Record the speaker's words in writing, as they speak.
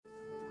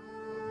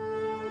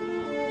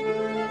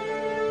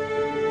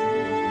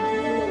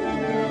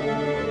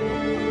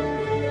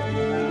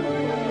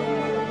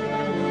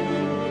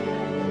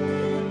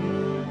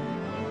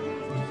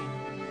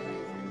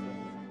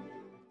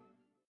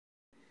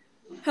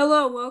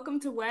Hello, welcome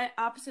to Wet,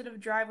 Opposite of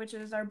Dry, which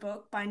is our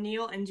book by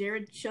Neil and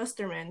Jared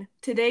Shusterman.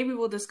 Today we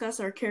will discuss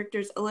our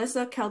characters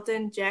Alyssa,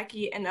 Kelton,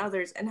 Jacqui, and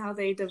others, and how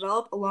they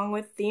develop along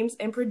with themes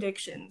and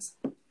predictions.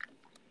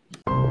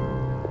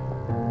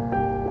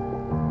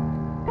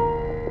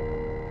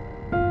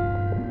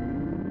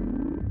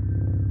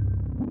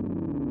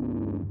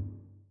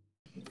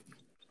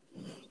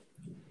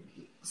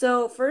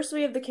 So first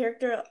we have the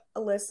character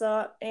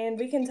Alyssa, and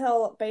we can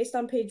tell based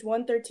on page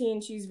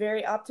 113 she's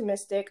very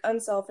optimistic,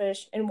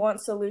 unselfish, and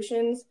wants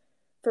solutions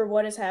for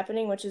what is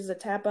happening, which is a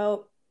tap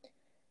out.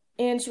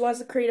 And she wants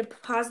to create a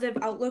positive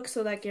outlook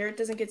so that Garrett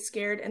doesn't get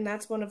scared, and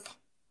that's one of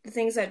the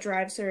things that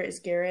drives her is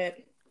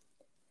Garrett.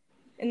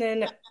 And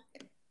then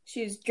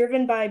she's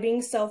driven by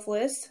being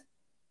selfless,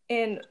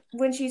 and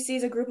when she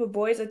sees a group of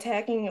boys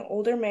attacking an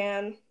older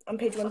man on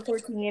page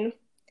 114,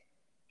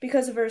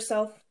 because of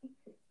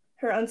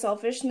her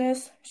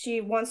unselfishness,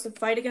 she wants to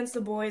fight against the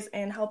boys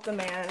and help the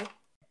man.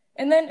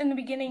 And then in the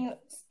beginning,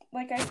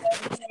 like I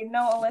said, we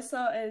know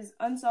Alyssa is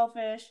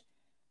unselfish,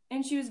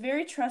 and she was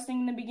very trusting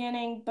in the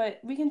beginning,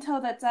 but we can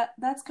tell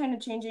that's kind of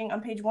changing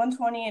on page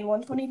 120 and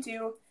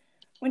 122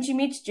 when she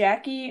meets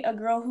Jacqui, a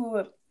girl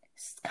who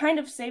kind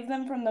of saved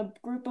them from the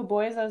group of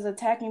boys that was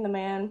attacking the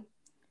man.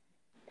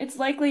 It's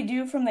likely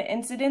due from the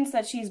incidents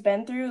that she's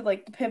been through,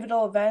 like the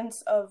pivotal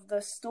events of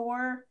the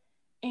store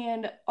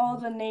and all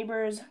the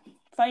neighbors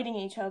fighting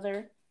each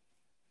other.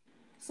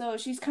 So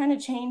she's kind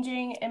of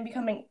changing and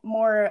becoming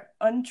more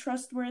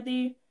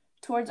untrustworthy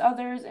towards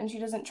others, and she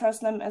doesn't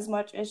trust them as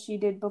much as she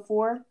did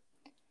before.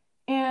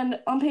 And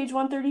on page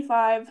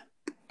 135,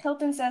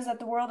 Kelton says that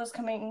the world is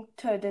coming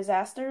to a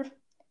disaster.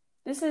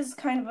 This is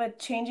kind of a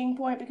changing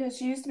point because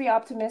she used to be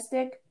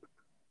optimistic,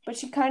 but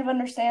she kind of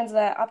understands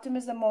that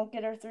optimism won't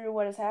get her through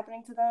what is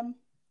happening to them.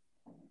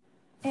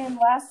 And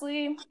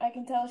lastly, I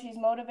can tell she's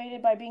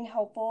motivated by being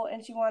helpful,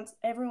 and she wants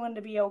everyone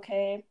to be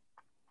okay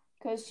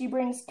because she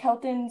brings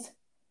Kelton's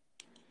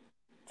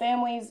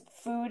family's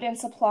food and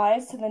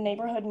supplies to the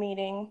neighborhood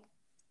meeting,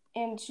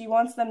 and she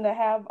wants them to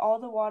have all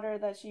the water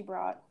that she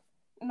brought.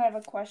 And I have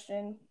a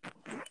question.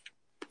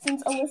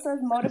 Since Alyssa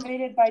is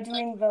motivated by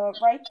doing the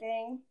right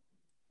thing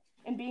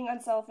and being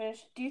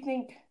unselfish, do you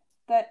think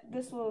that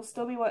this will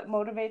still be what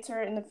motivates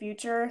her in the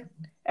future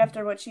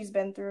after what she's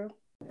been through?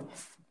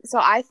 So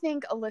I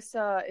think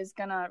Alyssa is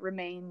going to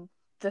remain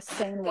the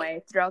same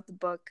way throughout the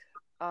book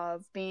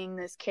of being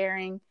this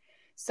caring,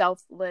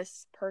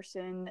 selfless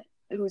person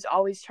who's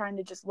always trying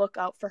to just look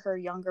out for her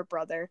younger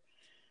brother,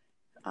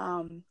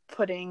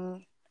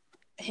 putting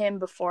him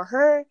before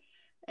her.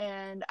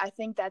 And I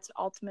think that's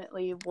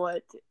ultimately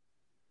what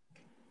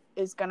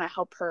is going to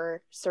help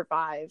her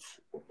survive.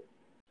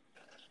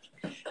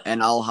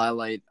 And I'll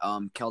highlight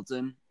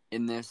Kelton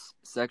in this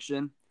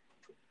section.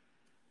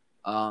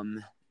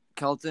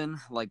 Kelton,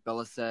 like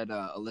Bella said,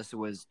 Alyssa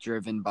was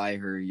driven by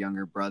her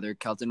younger brother.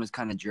 Kelton was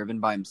kind of driven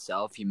by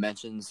himself. He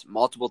mentions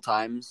multiple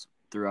times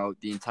throughout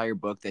the entire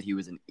book that he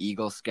was an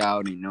Eagle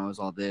Scout. And he knows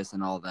all this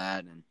and all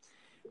that.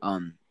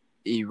 And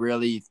he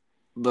really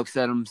looks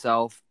at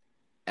himself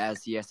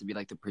as he has to be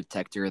like the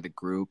protector of the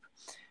group,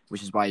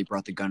 which is why he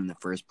brought the gun in the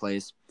first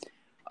place.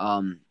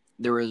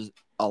 There was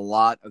a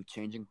lot of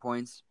changing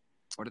points.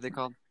 What are they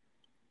called?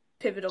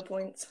 Pivotal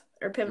points.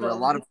 There were a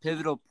lot of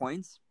pivotal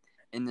points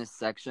in this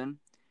section,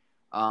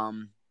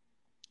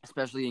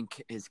 especially in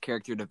his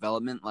character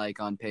development,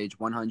 like on page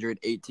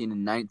 118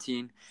 and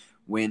 19,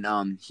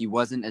 when he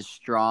wasn't as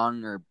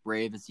strong or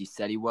brave as he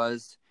said he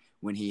was,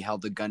 when he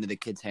held the gun to the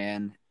kid's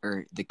hand,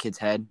 or the kid's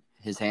head,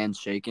 his hands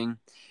shaking.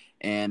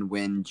 And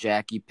when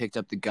Jacqui picked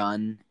up the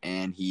gun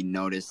and he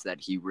noticed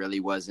that he really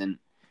wasn't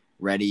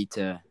ready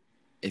to,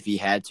 if he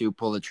had to,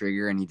 pull the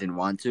trigger and he didn't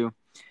want to.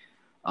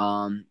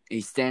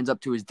 He stands up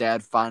to his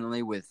dad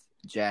finally with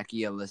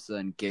Jacqui, Alyssa,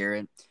 and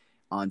Garrett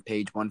on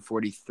page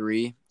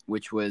 143,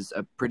 which was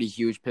a pretty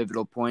huge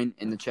pivotal point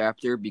in the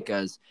chapter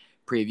because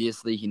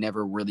previously he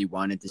never really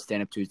wanted to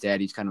stand up to his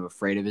dad. He's kind of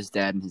afraid of his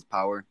dad and his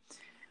power.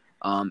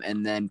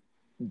 And then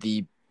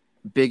the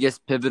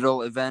biggest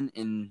pivotal event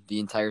in the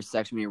entire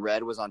section we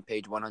read was on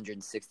page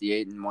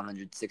 168 and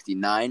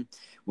 169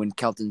 when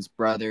Kelton's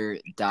brother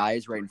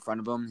dies right in front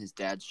of him. His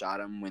dad shot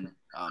him when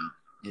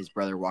his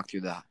brother walked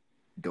through the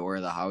door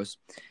of the house.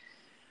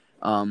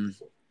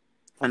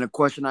 And a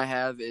question I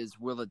have is,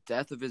 will the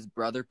death of his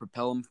brother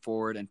propel him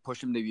forward and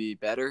push him to be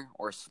better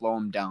or slow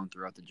him down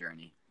throughout the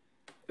journey?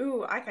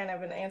 Ooh, I kind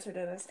of have an answer to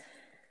this.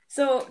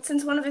 So,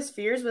 since one of his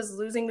fears was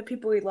losing the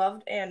people he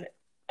loved and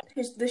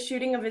the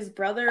shooting of his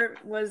brother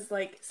was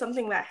like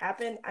something that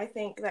happened, I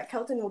think that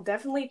Kelton will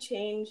definitely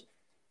change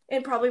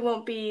and probably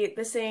won't be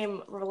the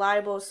same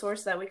reliable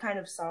source that we kind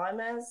of saw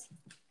him as.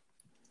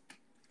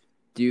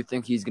 Do you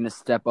think he's going to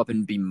step up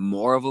and be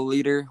more of a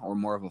leader or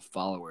more of a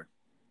follower?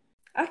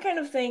 I kind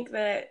of think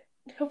that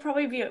he'll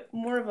probably be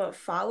more of a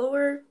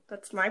follower.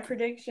 That's my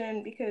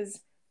prediction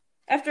because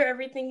after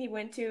everything he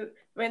went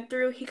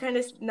through, he kind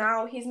of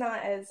now he's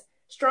not as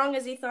strong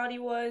as he thought he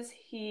was.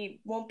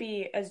 He won't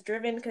be as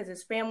driven because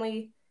his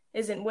family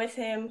isn't with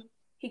him.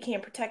 He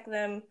can't protect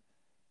them.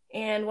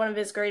 And one of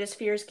his greatest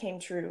fears came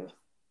true.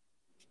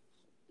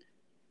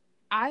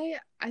 I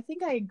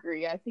think I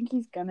agree. I think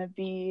he's gonna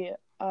be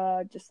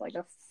just like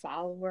a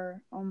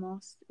follower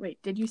almost.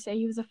 Wait, did you say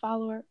he was a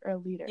follower or a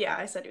leader? Yeah,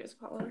 I said he was a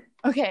follower.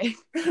 Okay.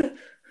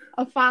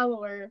 A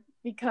follower,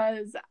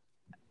 because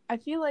I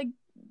feel like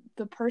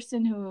the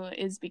person who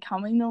is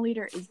becoming the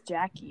leader is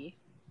Jacqui,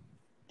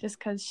 just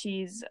because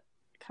she's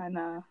kind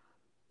of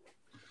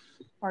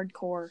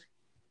hardcore.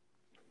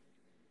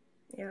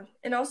 Yeah.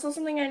 And also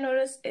something I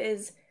noticed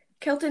is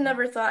Kelton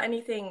never thought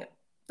anything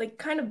like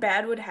kind of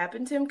bad would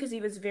happen to him because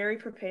he was very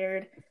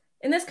prepared.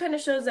 And this kind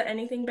of shows that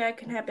anything bad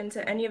can happen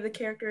to any of the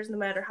characters no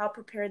matter how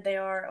prepared they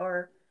are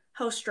or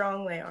how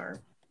strong they are.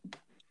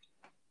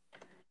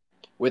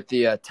 With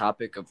the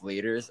topic of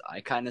leaders,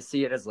 I kind of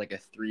see it as like a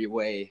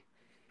three-way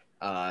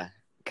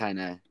kind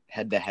of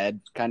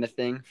head-to-head kind of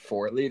thing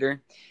for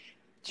leader.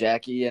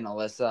 Jacqui and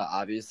Alyssa,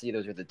 obviously,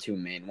 those are the two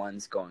main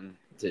ones going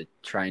to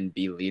try and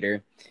be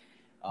leader.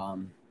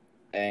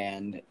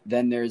 And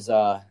then there's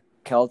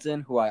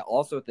Kelton, who I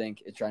also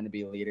think is trying to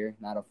be a leader,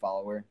 not a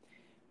follower.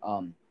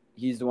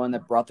 He's the one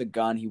that brought the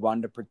gun. He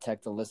wanted to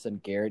protect Alyssa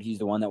and Garrett. He's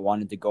the one that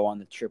wanted to go on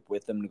the trip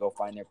with them to go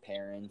find their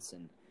parents.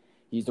 And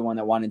he's the one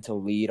that wanted to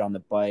lead on the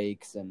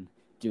bikes and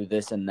do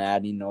this and that.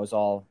 And he knows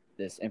all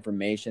this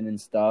information and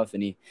stuff.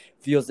 And he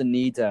feels the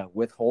need to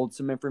withhold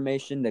some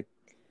information to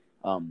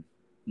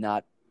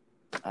not,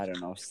 I don't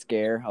know,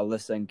 scare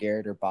Alyssa and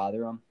Garrett or bother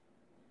them.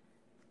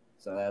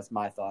 So that's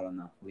my thought on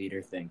the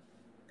leader thing.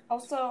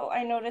 Also,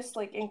 I noticed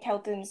like in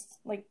Kelton's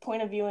like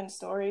point of view and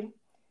story,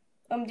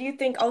 do you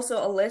think also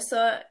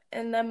Alyssa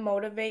and them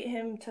motivate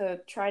him to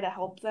try to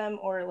help them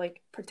or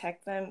like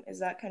protect them? Is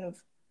that kind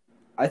of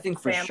I think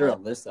for family? sure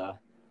Alyssa,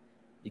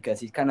 because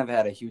he's kind of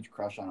had a huge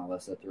crush on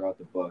Alyssa throughout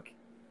the book.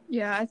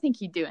 Yeah, I think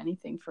he'd do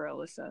anything for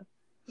Alyssa.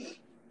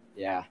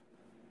 Yeah.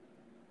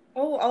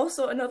 Oh,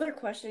 also another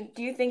question.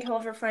 Do you think he'll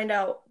ever find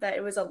out that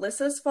it was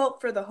Alyssa's fault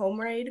for the home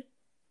raid?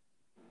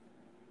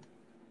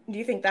 Do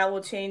you think that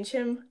will change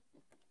him?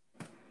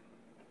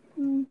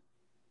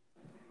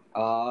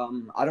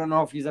 I don't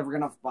know if he's ever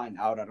gonna find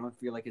out. I don't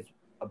feel like it's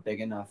a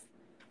big enough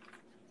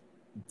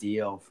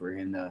deal for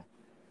him to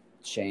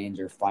change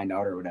or find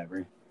out or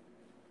whatever.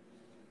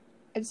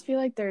 I just feel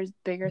like there's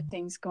bigger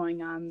things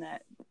going on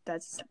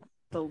that's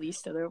the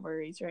least of their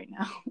worries right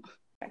now.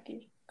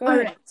 Jacqui, go ahead.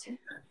 All right.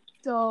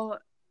 So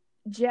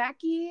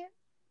Jacqui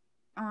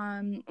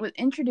was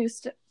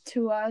introduced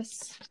to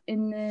us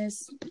in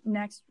this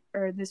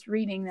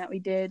reading that we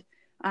did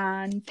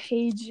on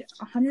page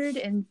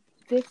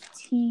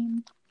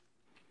 115.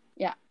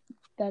 Yeah,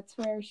 that's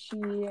where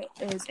she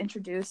is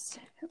introduced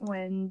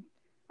when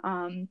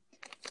and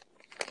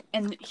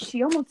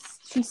she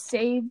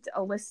saved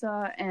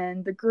Alyssa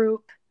and the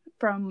group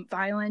from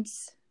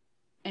violence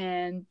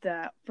and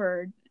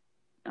for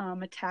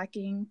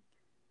attacking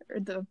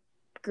the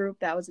group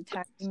that was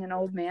attacking an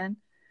old man.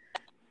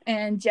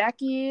 And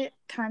Jacqui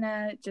kind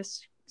of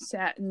just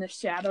sat in the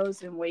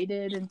shadows and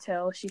waited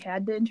until she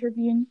had to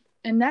intervene.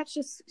 And that's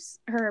just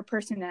her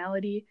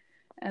personality,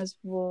 as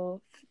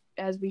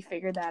we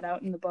figure that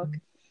out in the book.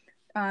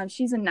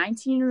 She's a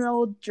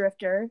 19-year-old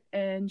drifter,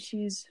 and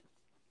she's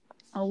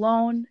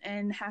alone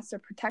and has to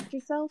protect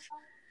herself.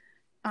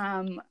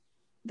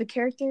 The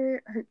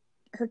character,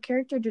 her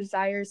character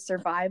desires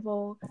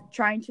survival,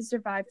 trying to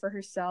survive for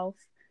herself.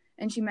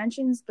 And she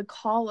mentions the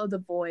call of the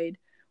void,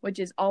 which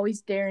is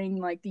always daring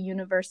like the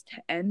universe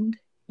to end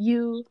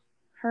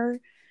her.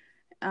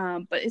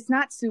 But it's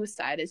not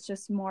suicide. It's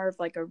just more of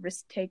like a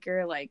risk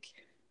taker. Like,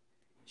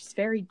 she's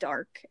very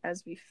dark,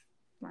 as we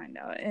find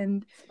out.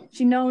 And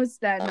she knows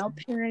that no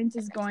parent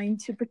is going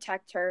to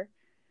protect her,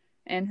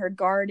 and her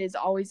guard is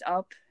always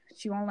up.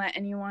 She won't let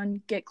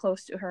anyone get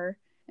close to her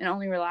and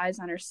only relies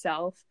on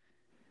herself.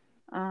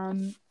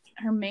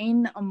 Her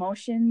main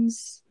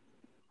emotions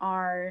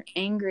are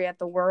angry at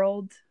the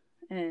world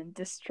and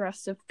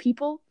distrust of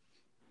people.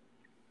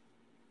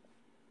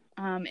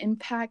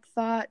 Impact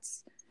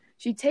thoughts.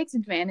 She takes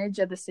advantage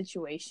of the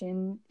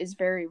situation, is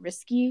very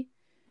risky,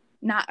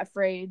 not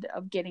afraid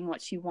of getting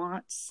what she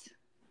wants.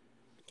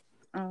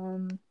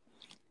 I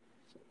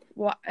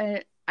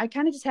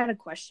kind of just had a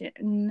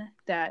question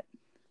that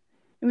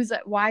it was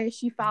like, why is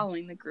she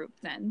following the group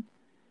then?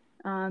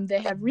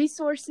 They have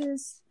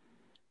resources,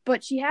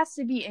 but she has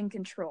to be in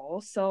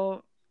control.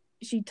 So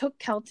she took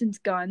Kelton's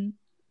gun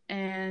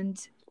and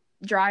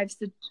drives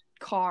the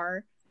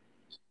car,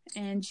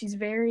 and she's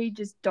very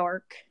just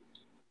dark.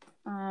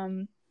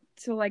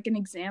 So like an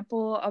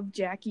example of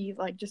Jacqui,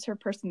 like just her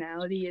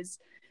personality, is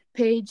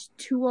page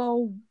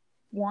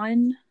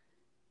 201.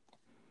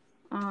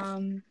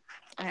 I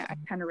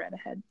kind of read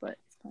ahead, but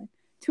it's fine.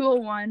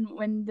 201,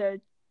 when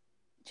the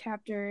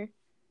chapter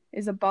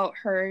is about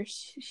her,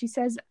 she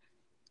says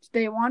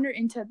they wander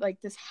into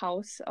like this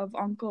house of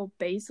Uncle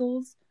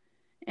Basil's,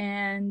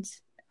 and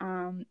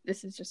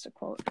this is just a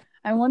quote.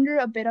 I wander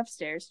a bit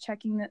upstairs,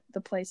 checking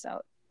the place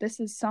out. This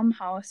is some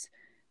house,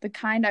 the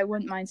kind I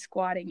wouldn't mind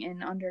squatting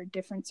in under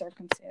different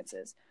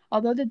circumstances.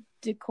 Although the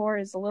decor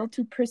is a little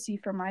too prissy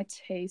for my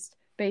taste,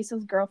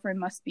 Basil's girlfriend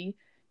must be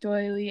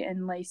doily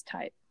and lace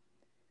type.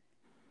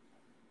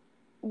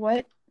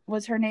 What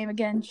was her name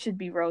again? Should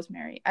be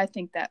Rosemary. I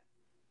think,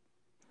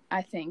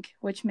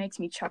 which makes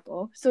me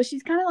chuckle. So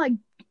she's kind of like,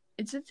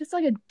 it's just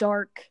like a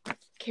dark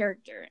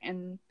character,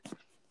 and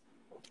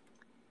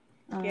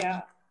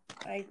yeah,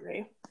 I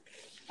agree.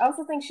 I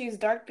also think she's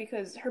dark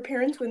because her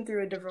parents went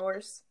through a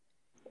divorce,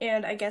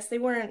 and I guess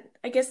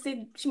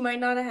she might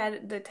not have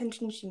had the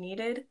attention she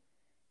needed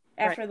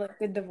after right. like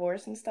the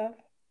divorce and stuff.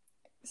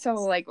 So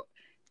like,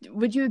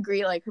 would you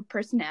agree? Like her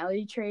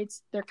personality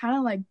traits, they're kind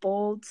of like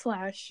bold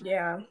 /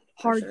 Yeah,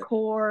 for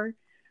sure.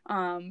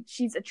 hardcore.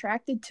 She's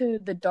attracted to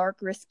the dark,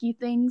 risky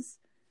things,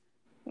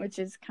 which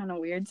is kind of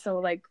weird. So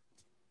like,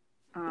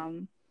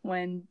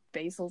 when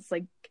Basil's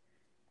like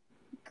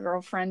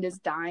girlfriend is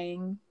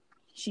dying,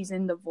 she's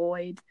in the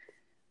void,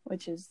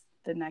 which is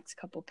the next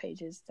couple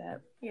pages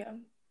that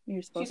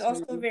you're supposed She's to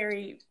also read.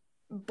 very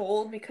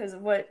bold because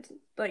of what,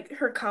 like,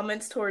 her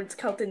comments towards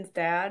Kelton's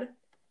dad,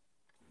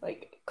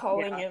 like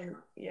calling him,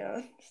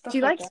 stuff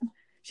She like likes that.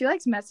 she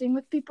likes messing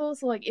with people.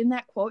 So like in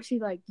that quote, she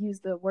like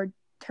used the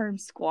term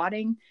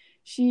squatting.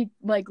 She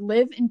like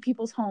live in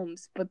people's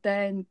homes, but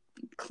then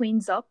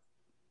cleans up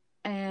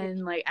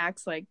and like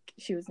acts like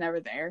she was never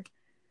there.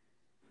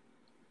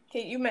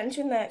 Okay, you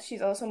mentioned that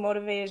she's also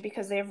motivated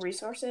because they have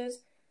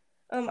resources.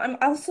 I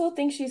also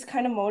think she's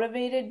kind of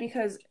motivated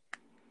because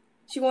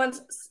she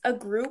wants a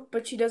group,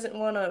 but she doesn't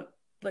want to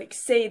like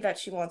say that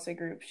she wants a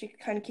group. She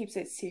kind of keeps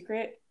it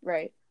secret.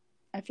 Right.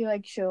 I feel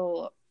like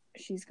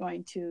she's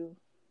going to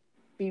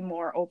be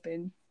more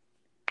open.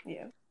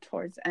 Yeah.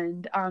 Towards the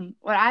end.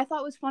 What I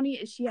thought was funny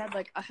is she had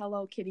like a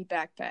Hello Kitty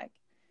backpack.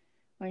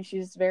 Like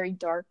she's very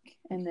dark,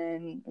 and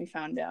then we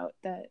found out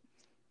that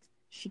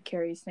she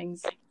carries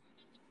things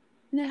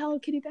in a Hello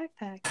Kitty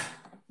backpack.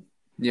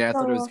 Yeah, I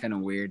thought it was kind of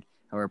weird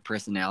how her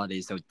personality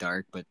is so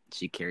dark, but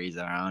she carries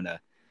around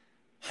a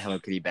Hello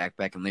Kitty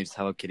backpack and leaves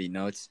Hello Kitty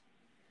notes.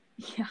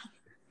 Yeah.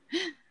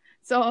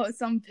 So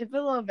some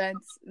pivotal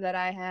events that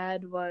I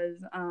had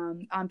was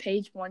on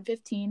page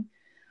 115,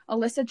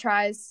 Alyssa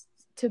tries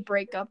to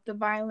break up the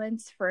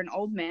violence for an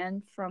old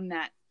man from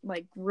that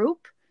like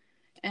group.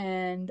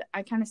 And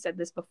I kind of said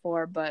this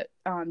before, but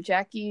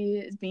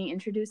Jacqui is being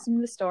introduced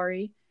into the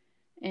story,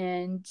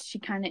 and she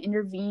kind of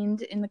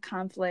intervened in the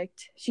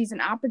conflict. She's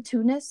an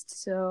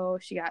opportunist, so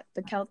she got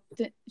the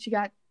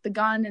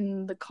gun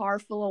and the car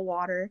full of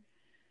water,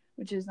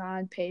 which is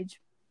on page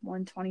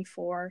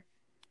 124.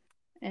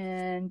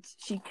 And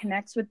she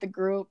connects with the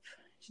group.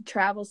 She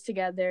travels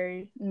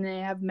together, and they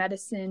have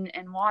medicine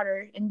and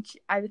water. And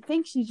I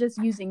think she's just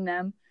using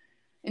them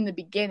in the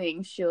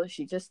beginning.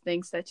 She just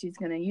thinks that she's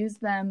going to use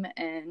them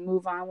and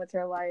move on with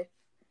her life.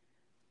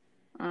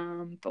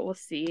 But we'll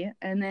see.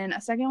 And then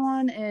a second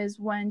one is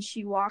when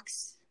she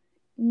walks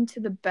into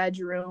the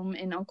bedroom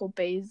in Uncle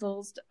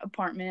Basil's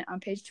apartment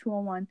on page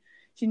 201.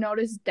 She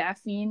noticed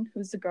Daphne,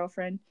 who's the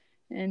girlfriend,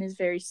 and is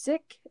very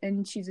sick,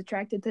 and she's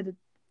attracted to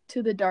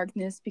the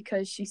darkness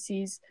because she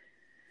sees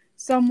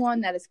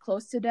someone that is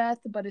close to death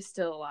but is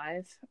still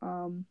alive.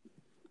 And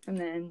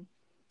then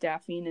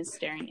Daphne is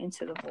staring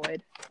into the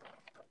void.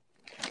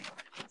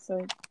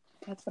 So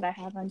that's what I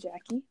have on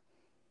Jacqui.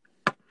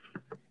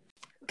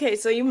 Okay,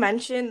 so you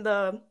mentioned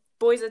the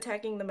boys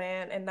attacking the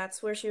man, and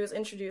that's where she was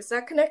introduced.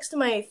 That connects to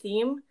my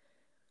theme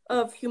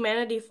of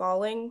humanity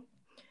falling.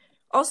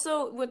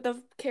 Also, with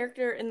the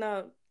character in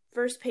the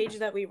first page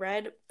that we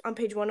read, on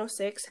page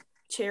 106,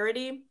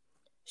 Charity,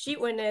 she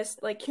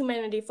witnessed, like,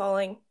 humanity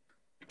falling.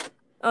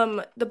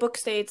 The book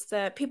states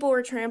that people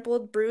were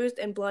trampled, bruised,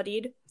 and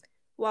bloodied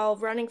while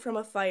running from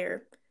a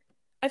fire.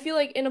 I feel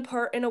like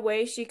in a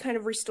way, she kind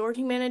of restored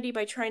humanity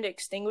by trying to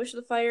extinguish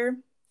the fire.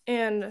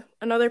 And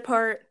another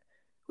part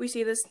we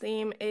see this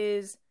theme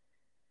is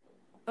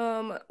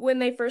when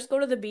they first go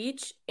to the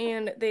beach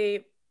and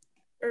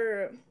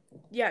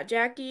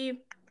Jacqui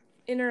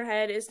in her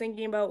head is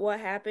thinking about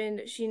what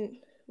happened. She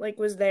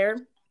was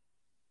there.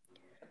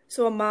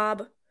 So a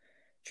mob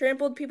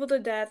trampled people to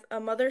death.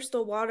 A mother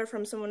stole water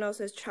from someone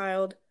else's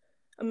child.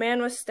 A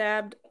man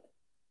stabbed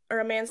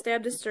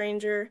a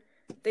stranger.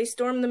 They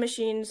stormed the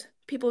machines.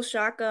 People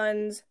shot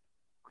guns.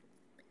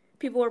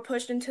 People were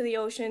pushed into the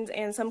oceans,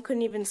 and some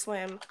couldn't even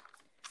swim.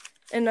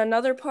 And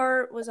another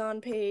part was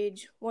on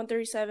page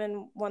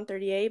 137,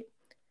 138,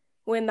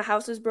 when the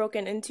house was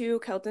broken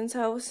into, Kelton's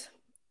house,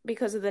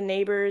 because of the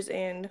neighbors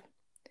and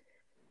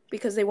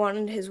because they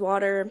wanted his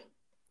water.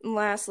 And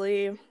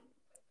lastly,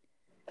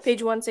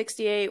 page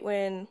 168,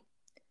 when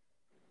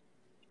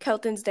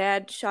Kelton's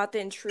dad shot the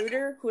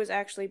intruder, who was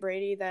actually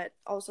Brady, that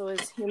also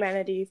is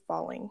humanity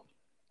falling.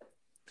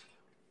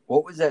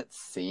 What was that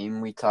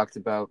theme we talked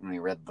about when we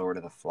read Lord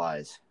of the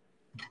Flies?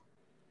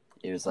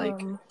 It was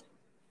like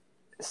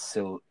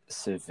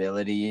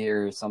civility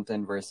or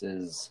something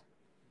versus...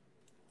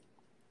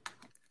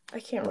 I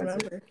can't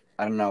remember.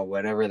 I don't know,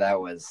 whatever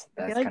that was.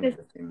 That's I feel like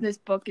the theme. this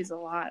book is a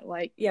lot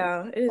like...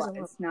 Yeah, it is a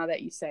lot. Now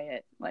that you say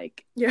it.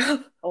 Like, yeah,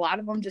 a lot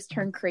of them just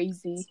turn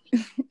crazy.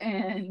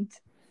 and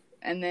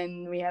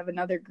then we have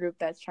another group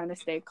that's trying to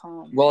stay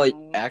calm. Well,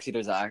 actually,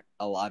 there's a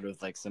lot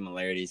of like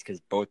similarities because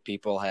both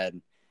people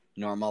had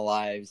normal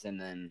lives,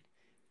 and then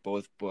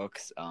both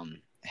books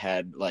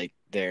had like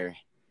their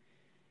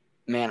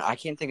I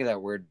can't think of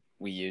that word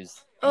we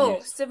use.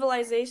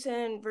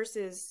 Civilization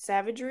versus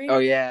savagery. Oh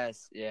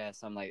yes,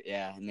 something like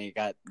and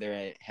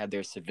they had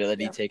their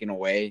civility taken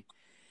away,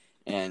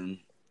 and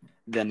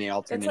then they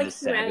all turned into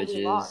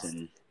savages lost.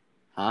 and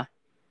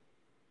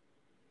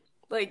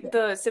Like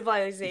the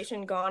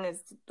civilization gone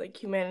is like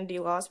humanity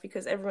lost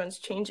because everyone's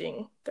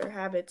changing their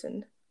habits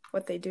and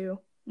what they do.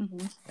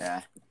 Mm-hmm.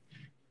 Yeah.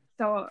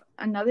 So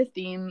another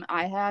theme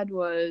I had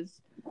was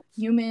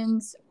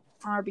humans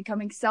are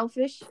becoming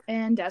selfish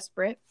and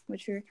desperate,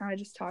 which we were kind of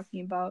just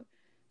talking about.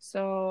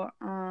 So,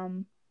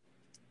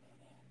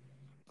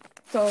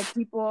 so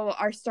people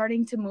are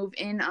starting to move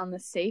in on the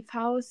safe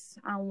house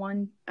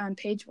on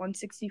page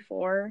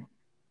 164.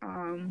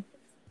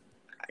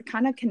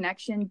 Kind of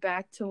connection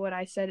back to what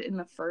I said in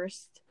the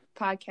first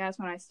podcast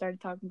when I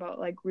started talking about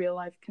like real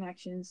life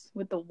connections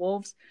with the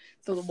wolves.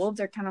 So the wolves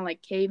are kind of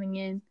like caving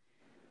in,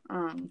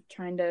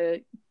 trying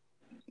to,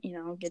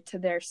 get to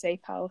their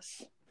safe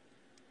house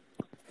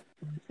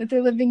that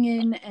they're living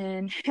in.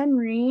 And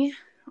Henry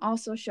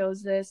also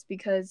shows this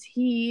because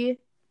he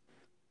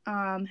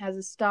has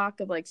a stock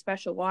of like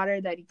special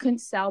water that he couldn't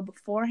sell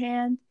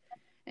beforehand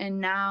and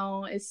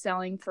now is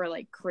selling for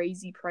like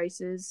crazy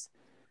prices.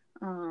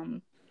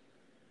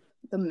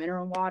 The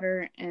mineral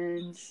water,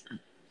 and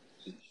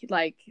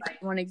like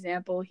one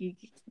example, he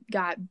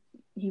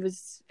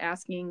was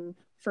asking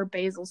for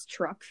Basil's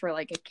truck for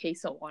like a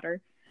case of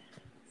water.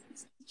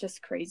 It's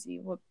just crazy.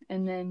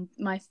 And then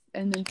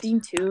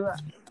theme 2,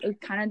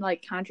 it kind of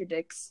like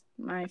contradicts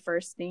my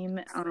first theme.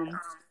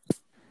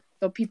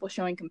 So people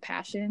showing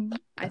compassion.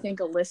 I think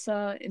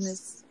Alyssa in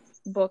this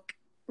book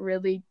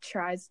really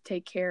tries to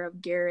take care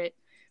of Garrett,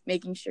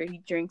 making sure he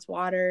drinks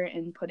water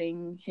and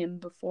putting him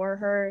before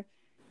her.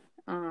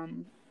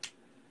 And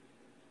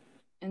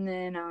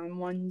then on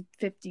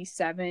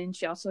 157,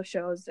 she also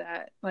shows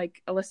that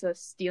like Alyssa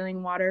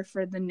stealing water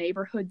for the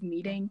neighborhood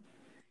meeting.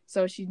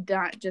 So she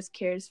not just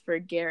cares for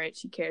Garrett,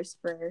 she cares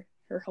for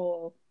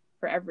for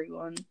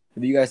everyone.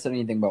 Have you guys said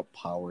anything about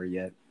power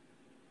yet?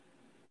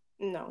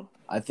 No.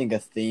 I think a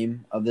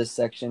theme of this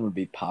section would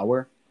be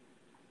power.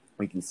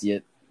 We can see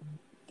it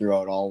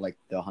throughout all like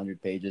the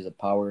 100 pages of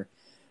power.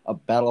 A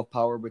battle of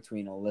power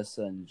between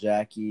Alyssa and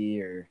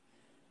Jacqui, or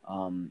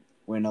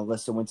when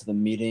Alyssa went to the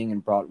meeting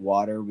and brought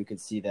water, we could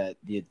see that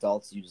the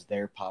adults used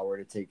their power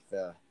to take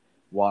the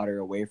water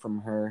away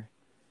from her.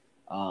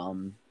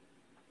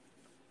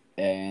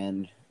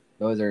 And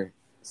those are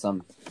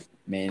some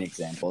main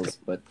examples,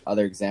 but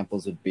other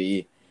examples would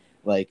be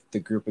like the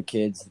group of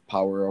kids, the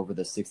power over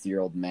the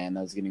 60-year-old man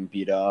that was getting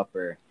beat up,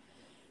 or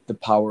the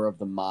power of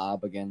the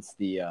mob against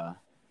the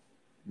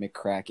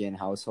McCracken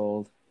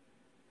household.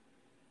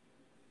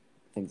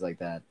 Things like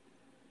that.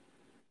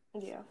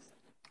 Yeah.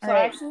 So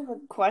I actually have a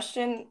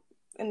question,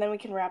 and then we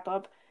can wrap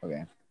up.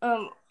 Okay.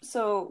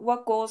 So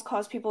what goals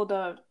cause people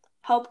to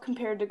help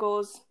compared to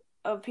goals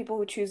of people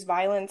who choose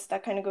violence?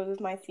 That kind of goes with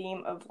my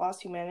theme of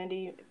lost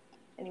humanity. If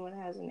anyone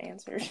has an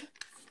answer.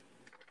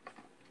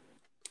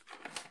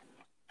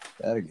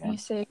 That again. You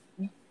say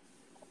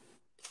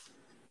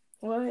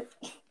What?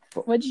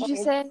 What did you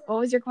say? What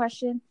was your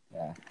question?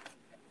 Yeah.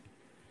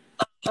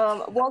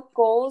 What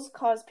goals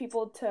cause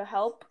people to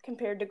help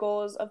compared to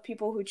goals of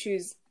people who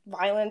choose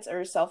violence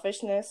or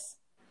selfishness?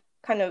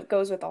 Kind of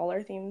goes with all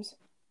our themes.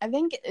 I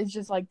think it's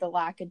just like the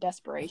lack of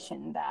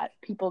desperation that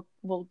people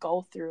will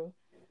go through,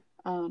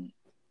 and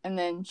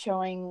then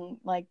showing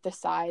like the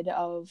side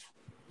of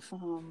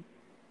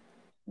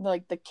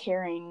like the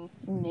caring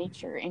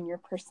nature in your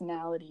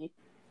personality.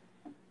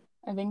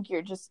 I think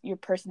your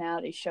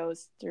personality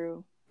shows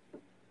through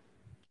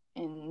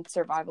in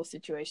survival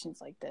situations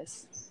like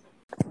this.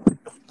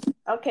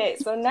 Okay,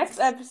 so next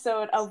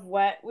episode of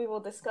Wet, we will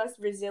discuss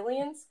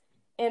resilience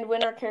and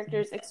when our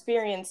characters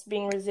experience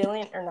being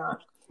resilient or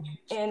not,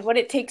 and what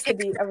it takes to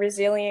be a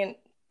resilient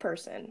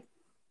person.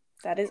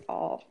 That is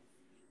all.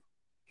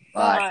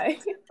 Bye.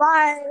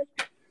 Bye.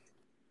 Bye.